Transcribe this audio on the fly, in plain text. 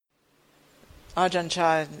Ajahn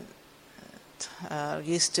Chah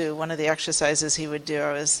used to, one of the exercises he would do,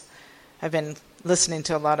 I've been listening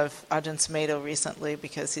to a lot of Ajahn Sumedho recently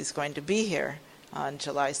because he's going to be here on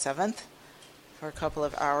July 7th for a couple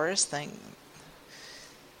of hours.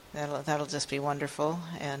 That'll just be wonderful.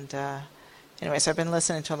 And anyways, I've been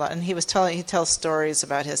listening to a lot, and he tells stories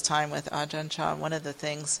about his time with Ajahn Chah. One of the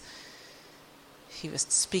things he was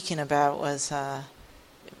speaking about was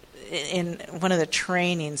in one of the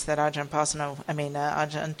trainings that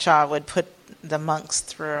Ajahn Chah would put the monks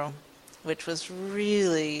through, which was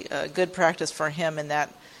really a good practice for him in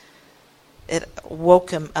that it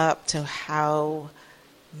woke him up to how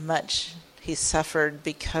much he suffered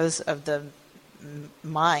because of the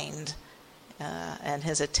mind and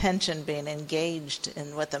his attention being engaged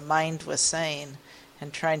in what the mind was saying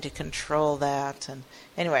and trying to control that. And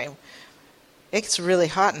anyway, it's really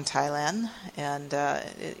hot in Thailand, and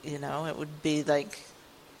it would be like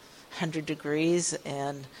 100 degrees,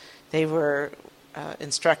 and they were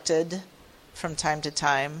instructed from time to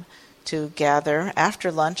time to gather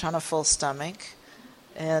after lunch on a full stomach.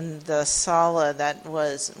 And the sala that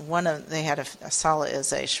was they had a sala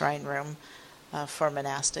is a shrine room for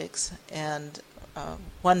monastics, and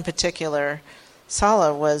one particular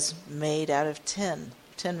sala was made out of tin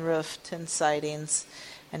roof, tin sidings,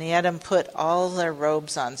 and he had them put all their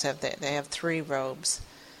robes on. So they have 3 robes,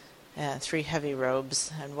 3 heavy robes,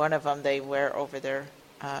 and one of them they wear over their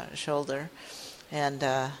shoulder, and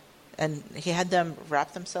he had them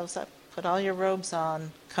wrap themselves up, put all your robes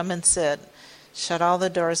on, come and sit, shut all the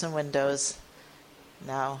doors and windows.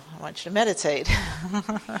 Now I want you to meditate.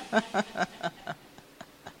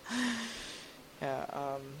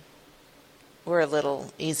 We're a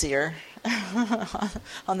little easier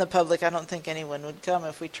on the public. I don't think anyone would come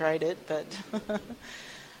if we tried it, but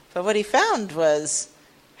but what he found was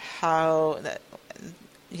how that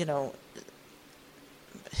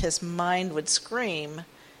his mind would scream,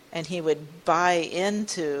 and he would buy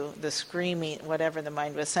into the screaming, whatever the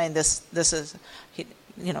mind was saying. This is,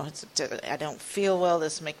 I don't feel well.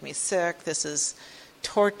 This makes me sick. This is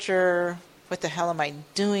torture. What the hell am I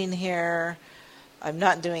doing here? I'm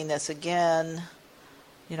not doing this again.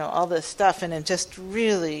 All this stuff, and then just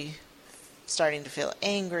really starting to feel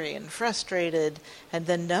angry and frustrated, and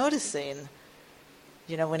then noticing,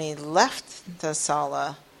 when he left the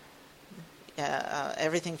sala,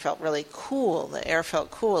 everything felt really cool. The air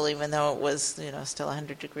felt cool, even though it was, still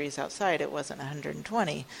 100 degrees outside. It wasn't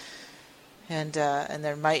 120, and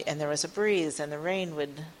there was a breeze, and the rain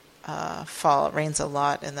would fall. It rains a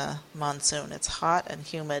lot in the monsoon. It's hot and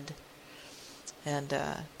humid, and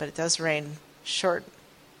but it does rain short,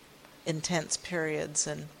 intense periods,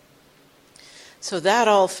 and so that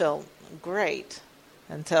all felt great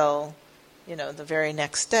until the very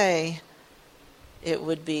next day. It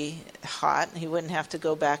would be hot. He wouldn't have to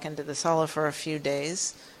go back into the sala for a few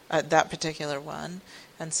days, that particular one.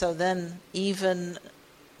 And so then even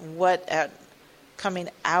coming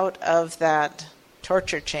out of that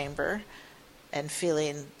torture chamber and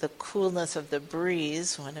feeling the coolness of the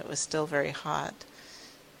breeze when it was still very hot,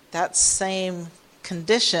 that same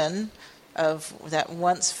condition of that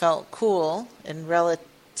once felt cool in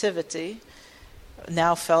relativity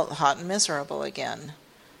now felt hot and miserable again.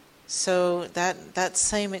 So that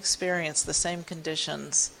same experience, the same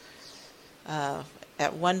conditions,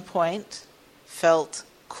 at one point felt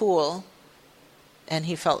cool, and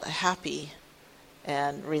he felt happy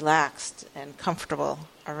and relaxed and comfortable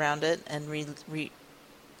around it, and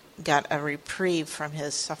got a reprieve from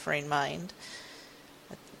his suffering mind.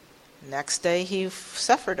 Next day he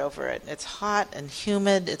suffered over it. It's hot and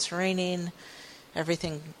humid, it's raining,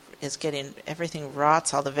 everything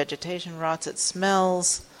rots, all the vegetation rots, it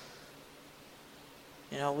smells.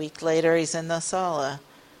 A week later, he's in the sala.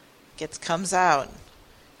 Comes out.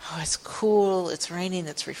 Oh, it's cool. It's raining.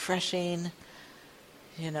 It's refreshing.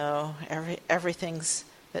 Everything's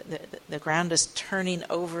the ground is turning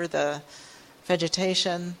over the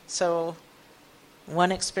vegetation. So,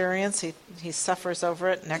 one experience he suffers over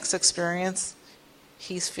it. Next experience,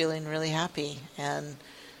 he's feeling really happy and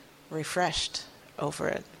refreshed over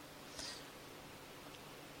it.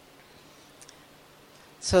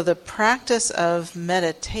 So the practice of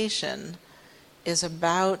meditation is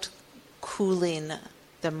about cooling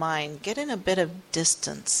the mind, getting a bit of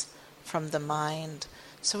distance from the mind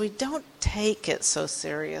so we don't take it so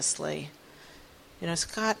seriously. It's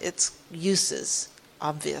got its uses,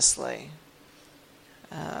 obviously.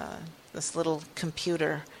 This little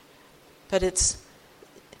computer, but it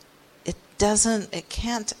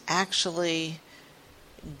can't actually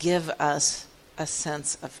give us a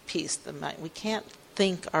sense of peace. The mind, we can't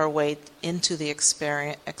think our way into the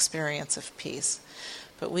experience of peace.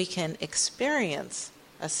 But we can experience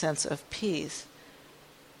a sense of peace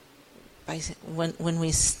when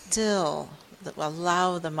we still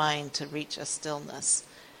allow the mind to reach a stillness.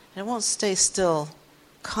 And it won't stay still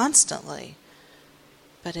constantly,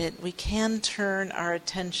 but we can turn our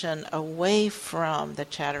attention away from the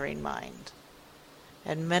chattering mind.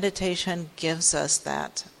 And meditation gives us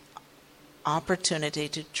that opportunity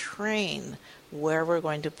to train where we're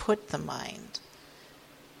going to put the mind.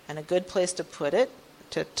 And a good place to put it,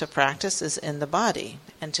 to practice, is in the body,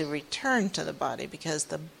 and to return to the body, because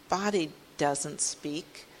the body doesn't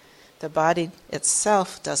speak. The body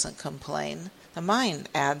itself doesn't complain. The mind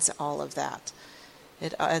adds all of that.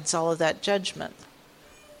 It adds all of that judgment.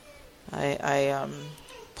 I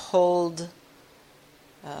pulled,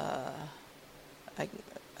 I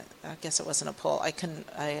guess it wasn't a pull. I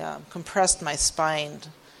compressed my spine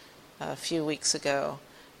a few weeks ago,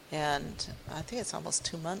 and I think it's almost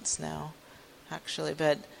 2 months now, actually.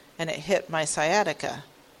 And it hit my sciatica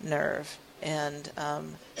nerve, and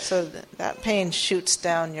so that pain shoots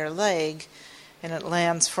down your leg, and it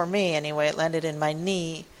lands, for me anyway, it landed in my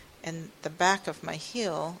knee and the back of my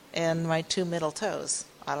heel and my 2 middle toes.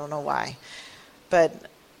 I don't know why, but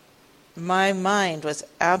my mind was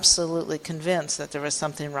absolutely convinced that there was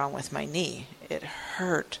something wrong with my knee. It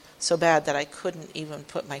hurt so bad that I couldn't even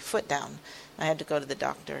put my foot down. I had to go to the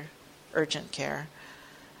doctor, urgent care,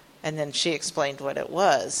 and then she explained what it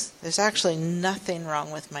was. There's actually nothing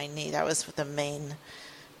wrong with my knee. That was the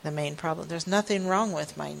main problem. There's nothing wrong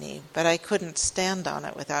with my knee, but I couldn't stand on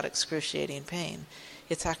it without excruciating pain.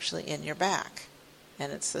 It's actually in your back,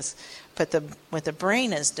 and it's this. But what the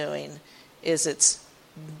brain is doing is it's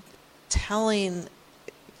telling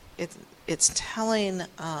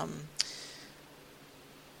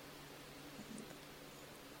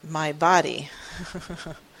my body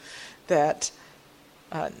that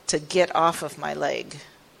to get off of my leg.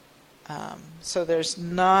 So there's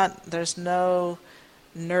no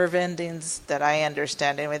nerve endings that I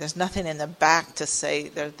understand anyway. There's nothing in the back to say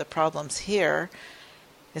the problem's here.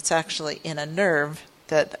 It's actually in a nerve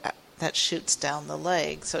that shoots down the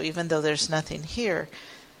leg. So even though there's nothing here,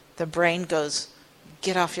 the brain goes,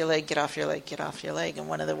 get off your leg, get off your leg, get off your leg. And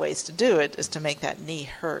one of the ways to do it is to make that knee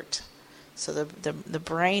hurt. So the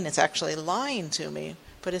brain is actually lying to me,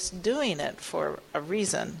 but it's doing it for a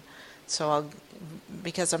reason. So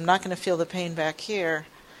because I'm not going to feel the pain back here,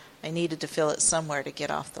 I needed to feel it somewhere to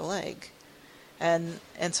get off the leg. And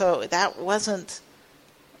so that wasn't,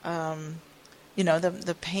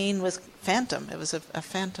 the pain was phantom. It was a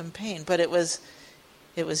phantom pain, but it was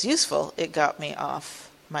useful. It got me off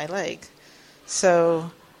my leg.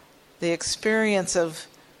 So the experience of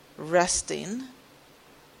resting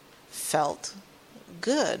felt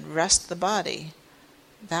good. Rest the body.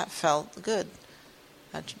 That felt good.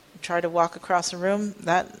 Try to walk across a room.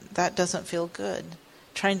 That doesn't feel good.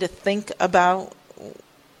 Trying to think about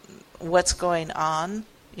what's going on,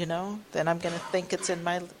 then I'm going to think it's in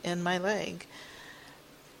my leg.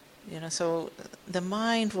 So the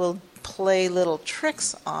mind will play little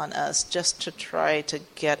tricks on us just to try to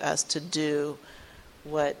get us to do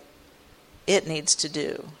what it needs to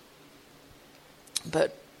do.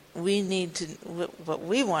 But what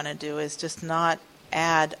we want to do is just not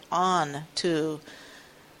add on to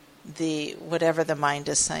whatever the mind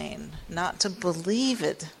is saying, not to believe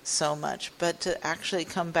it so much, but to actually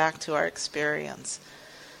come back to our experience.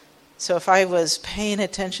 So if I was paying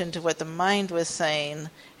attention to what the mind was saying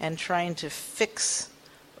and trying to fix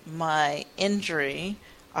my injury,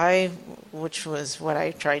 which was what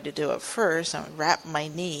I tried to do at first, I would wrap my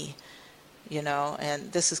knee,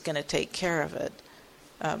 and this is going to take care of it.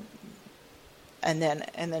 And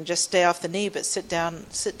then just stay off the knee, but sit down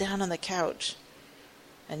on the couch,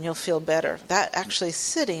 and you'll feel better. That actually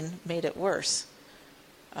sitting made it worse,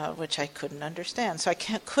 which I couldn't understand. So I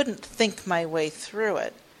couldn't think my way through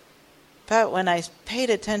it. But when I paid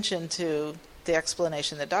attention to the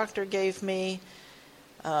explanation the doctor gave me,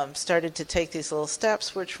 started to take these little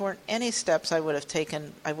steps, which weren't any steps I would have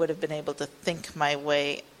taken, I would have been able to think my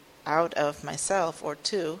way out of myself or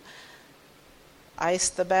to. Ice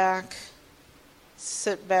the back,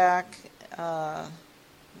 sit back,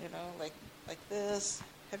 like this.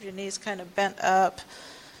 Have your knees kind of bent up,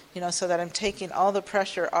 so that I'm taking all the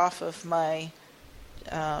pressure off of my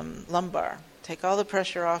lumbar. Take all the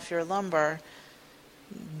pressure off your lumbar.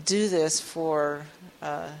 Do this for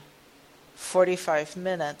 45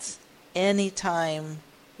 minutes anytime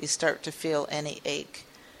you start to feel any ache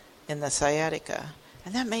in the sciatica.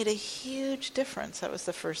 And that made a huge difference. That was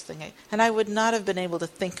the first thing. And I would not have been able to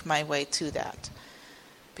think my way to that.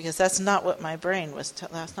 because that's not what my brain was,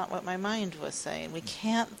 that's not what my mind was saying. We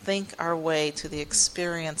can't think our way to the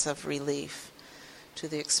experience of relief, to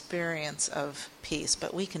the experience of peace,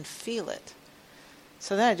 but we can feel it.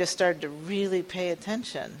 So then I just started to really pay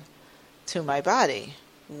attention to my body.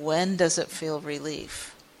 When does it feel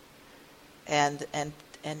relief? And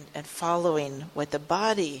following what the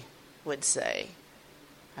body would say.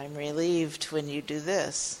 I'm relieved when you do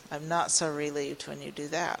this. I'm not so relieved when you do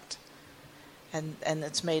that. And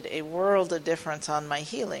it's made a world of difference on my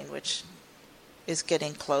healing, which is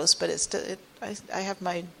getting close, but I have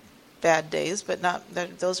my bad days, but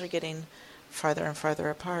those are getting farther and farther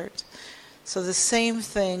apart. So the same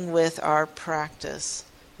thing with our practice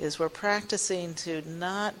is we're practicing to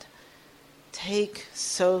not take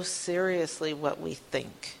so seriously what we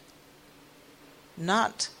think.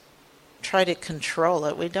 Not try to control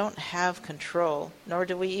it. We don't have control, nor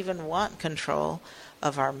do we even want control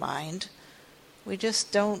of our mind. We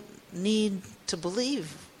just don't need to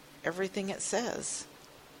believe everything it says.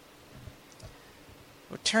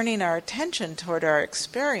 We're turning our attention toward our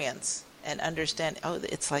experience and understand, oh,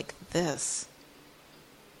 it's like this.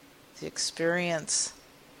 The experience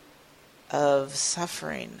of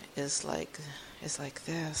suffering is like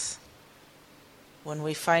this. When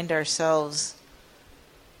we find ourselves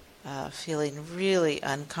feeling really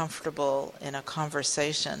uncomfortable in a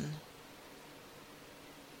conversation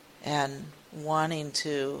and wanting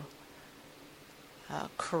to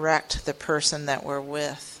correct the person that we're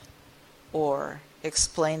with or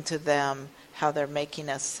explain to them how they're making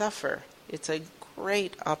us suffer, it's a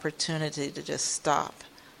great opportunity to just stop.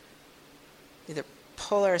 Either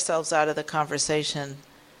pull ourselves out of the conversation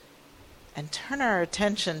and turn our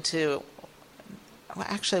attention to, well,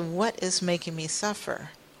 actually, what is making me suffer?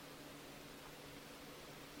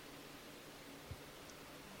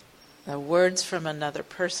 The words from another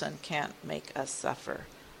person can't make us suffer,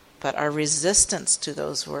 but our resistance to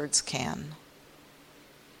those words can.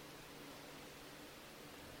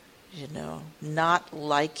 Not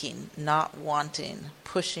liking, not wanting,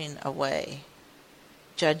 pushing away,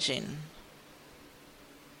 judging.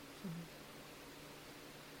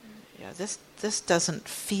 Yeah, this doesn't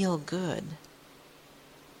feel good.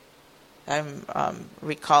 I'm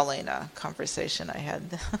recalling a conversation I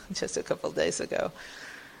had just a couple of days ago.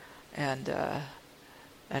 And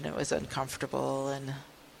it was uncomfortable and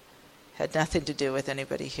had nothing to do with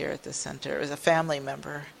anybody here at the center. It was a family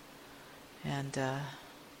member, and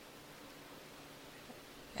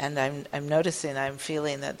I'm noticing, I'm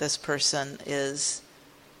feeling that this person is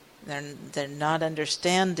they're not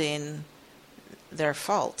understanding their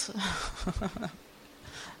fault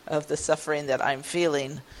of the suffering that I'm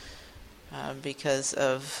feeling because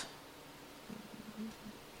of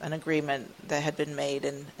an agreement that had been made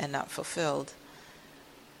and not fulfilled.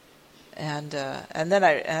 And then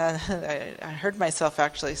I heard myself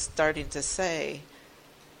actually starting to say,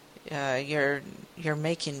 "You're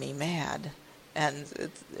making me mad," and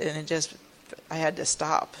it just, I had to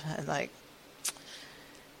stop and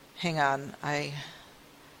hang on,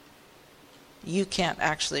 you can't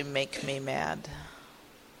actually make me mad.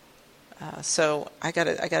 So I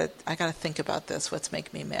gotta think about this. What's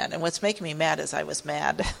making me mad? And what's making me mad is I was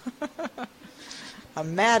mad.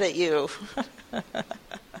 I'm mad at you.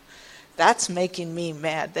 That's making me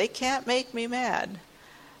mad. They can't make me mad.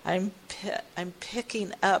 I'm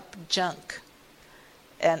picking up junk,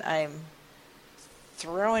 and I'm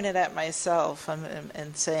throwing it at myself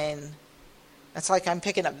and saying, it's like I'm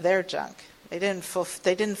picking up their junk. They didn't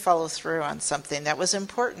follow through on something that was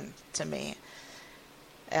important to me.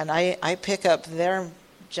 And I pick up their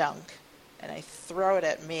junk and I throw it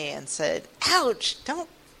at me and said, "Ouch!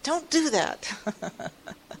 Don't do that."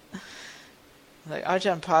 Like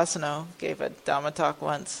Ajahn Pasano gave a Dhamma talk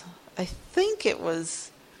once. I think it was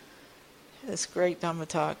this great Dhamma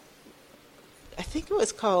talk. I think it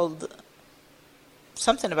was called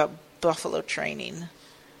something about buffalo training.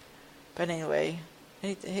 But anyway,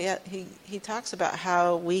 he talks about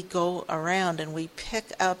how we go around and we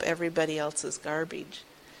pick up everybody else's garbage.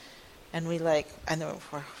 And we're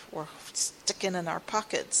sticking in our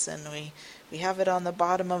pockets, and we have it on the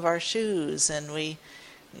bottom of our shoes, and we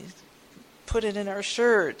put it in our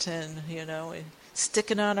shirt, and we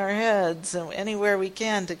stick it on our heads, and anywhere we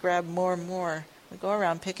can to grab more and more. We go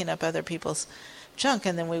around picking up other people's junk,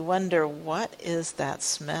 and then we wonder, what is that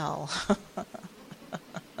smell?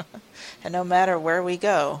 And no matter where we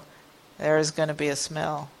go, there's going to be a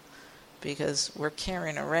smell, because we're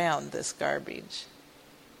carrying around this garbage.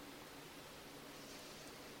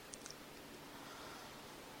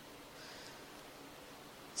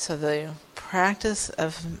 So the practice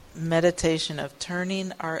of meditation, of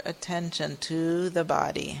turning our attention to the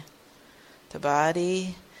body. The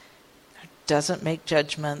body doesn't make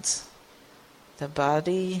judgments. The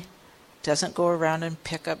body doesn't go around and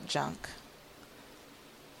pick up junk.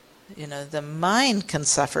 The mind can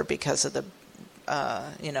suffer because of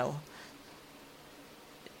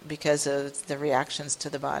because of the reactions to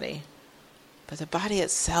the body. But the body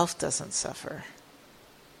itself doesn't suffer.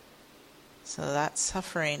 So that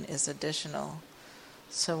suffering is additional.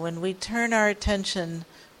 So when we turn our attention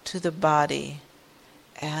to the body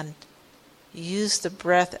and use the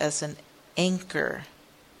breath as an anchor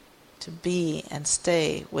to be and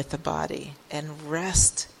stay with the body and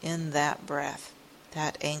rest in that breath,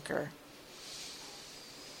 that anchor.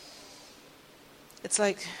 It's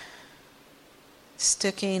like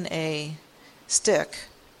sticking a stick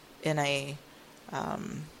in a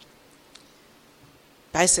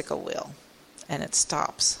bicycle wheel and it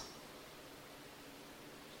stops.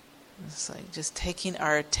 It's like just taking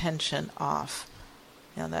our attention off.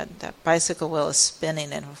 That bicycle wheel is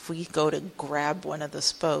spinning, and if we go to grab one of the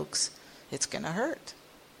spokes, it's going to hurt.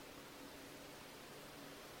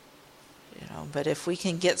 But if we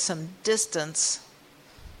can get some distance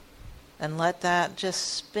and let that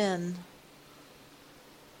just spin,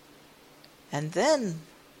 and then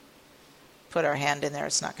put our hand in there,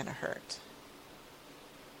 it's not going to hurt.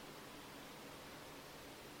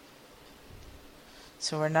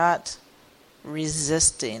 So we're not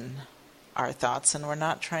resisting our thoughts, and we're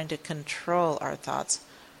not trying to control our thoughts.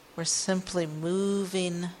 We're simply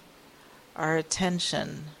moving our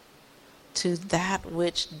attention to that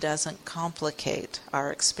which doesn't complicate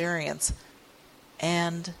our experience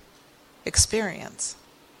and experience.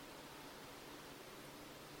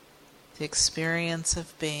 The experience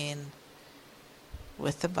of being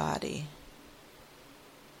with the body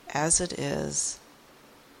as it is,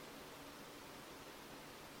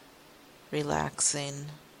 relaxing,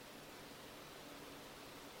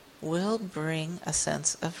 will bring a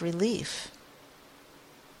sense of relief.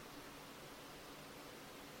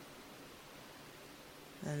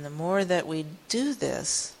 And the more that we do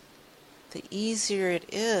this, the easier it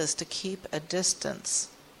is to keep a distance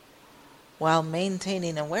while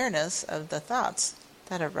maintaining awareness of the thoughts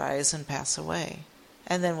that arise and pass away.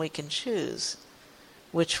 And then we can choose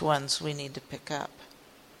which ones we need to pick up.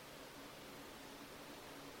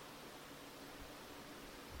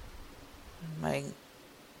 My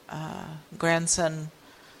grandson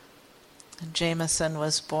Jameson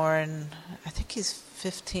was born, I think he's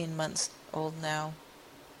 15 months old now.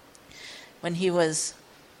 When he was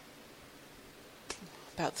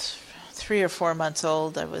about 3 or 4 months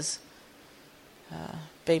old, I was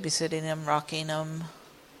babysitting him, rocking him,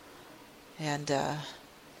 and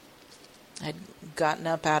I'd gotten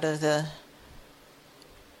up out of the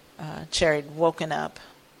chair. He'd woken up,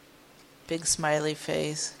 big smiley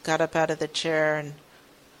face, got up out of the chair and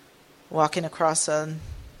walking across a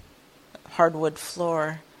hardwood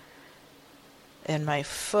floor, and my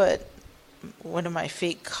foot, one of my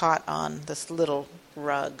feet caught on this little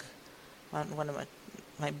rug. One of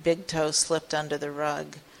my big toe slipped under the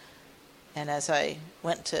rug, and as I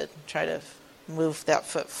went to try to move that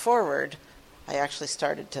foot forward, I actually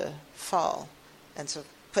started to fall. And so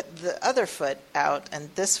put the other foot out, and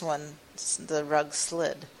this one, the rug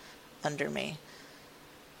slid under me.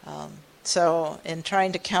 So in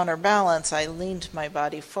trying to counterbalance, I leaned my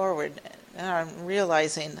body forward, and I'm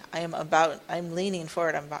realizing I'm leaning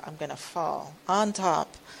forward, I'm going to fall on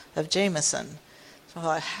top of Jameson. So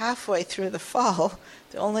halfway through the fall,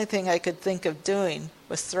 the only thing I could think of doing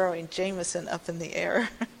was throwing Jameson up in the air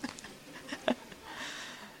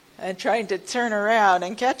and trying to turn around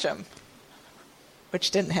and catch him,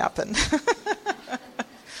 which didn't happen.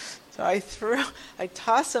 So I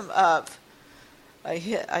toss him up. I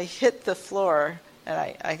hit the floor, and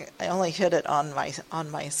I only hit it on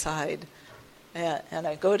my side, and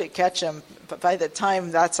I go to catch him. But by the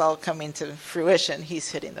time that's all coming to fruition,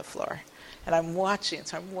 he's hitting the floor, and I'm watching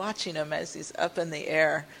him as he's up in the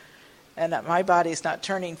air, and my body's not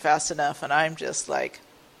turning fast enough, and I'm just like,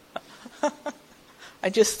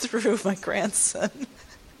 I just threw my grandson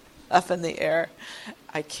up in the air.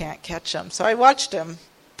 I can't catch him, so I watched him,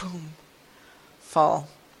 boom, fall.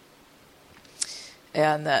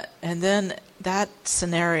 And then that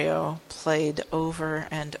scenario played over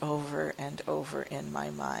and over and over in my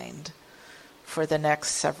mind for the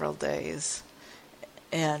next several days.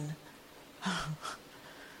 And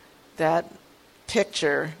that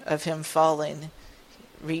picture of him falling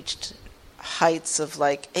reached heights of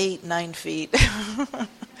like 8-9 feet,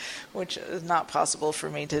 which is not possible for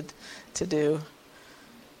me to do.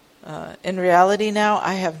 In reality now,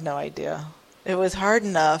 I have no idea It was hard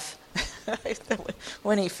enough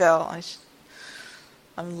when he fell.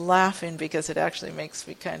 I'm laughing because it actually makes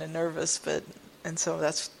me kind of nervous, and so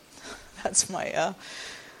that's my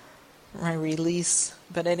my release.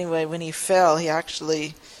 But anyway, when he fell, he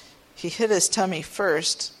hit his tummy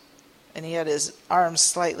first, and he had his arms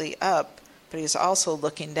slightly up, but he was also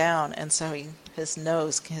looking down, and so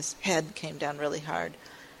his head came down really hard,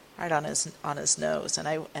 right on his nose, and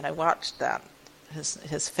I watched that,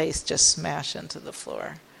 his face just smash into the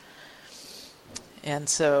floor, and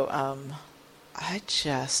so I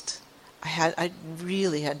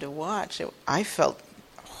really had to watch it. I felt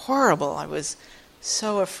horrible. I was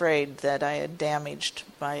so afraid that I had damaged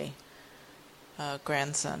my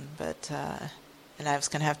grandson, and I was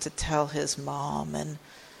going to have to tell his mom,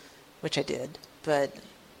 which I did, but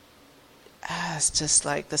it's just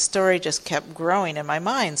like the story just kept growing in my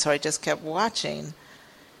mind, so I just kept watching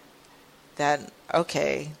that,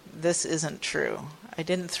 okay, this isn't true. I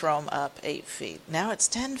didn't throw him up 8 feet. Now it's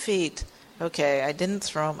 10 feet. Okay, I didn't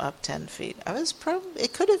throw him up 10 feet.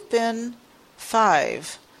 It could have been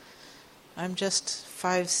 5. I'm just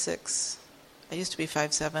 5'6". I used to be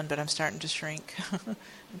 5'7", but I'm starting to shrink. I'm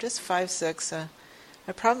just 5'6".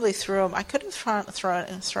 I probably threw him. I could have thrown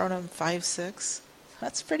him 5'6".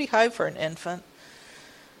 That's pretty high for an infant.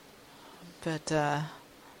 But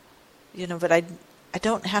but I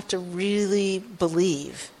don't have to really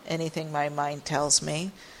believe anything my mind tells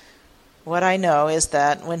me. What I know is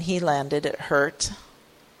that when he landed, it hurt,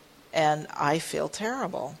 and I feel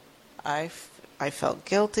terrible. I felt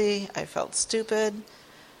guilty. I felt stupid.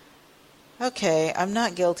 Okay, I'm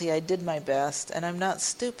not guilty. I did my best, and I'm not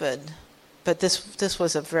stupid. But this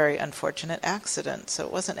was a very unfortunate accident, so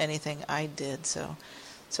it wasn't anything I did. So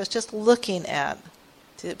it's just looking at.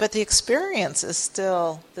 But the experience is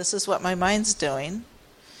still, this is what my mind's doing.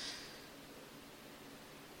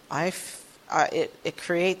 It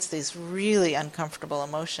creates these really uncomfortable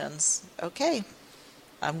emotions. Okay,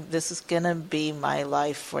 this is going to be my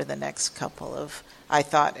life for the next I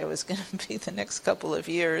thought it was going to be the next couple of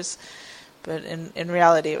years, but in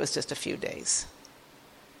reality it was just a few days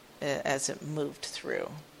as it moved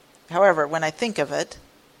through. However, when I think of it,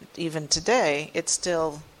 even today, it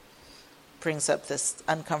still brings up this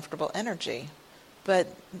uncomfortable energy. But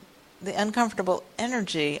the uncomfortable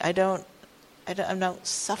energy, I don't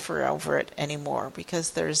suffer over it anymore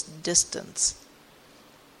because there's distance.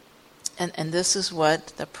 And this is what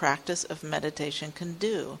the practice of meditation can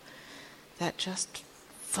do. That just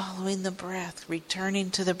following the breath,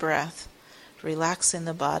 returning to the breath, relaxing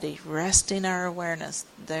the body, resting our awareness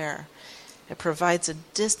there. It provides a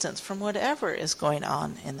distance from whatever is going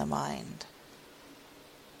on in the mind.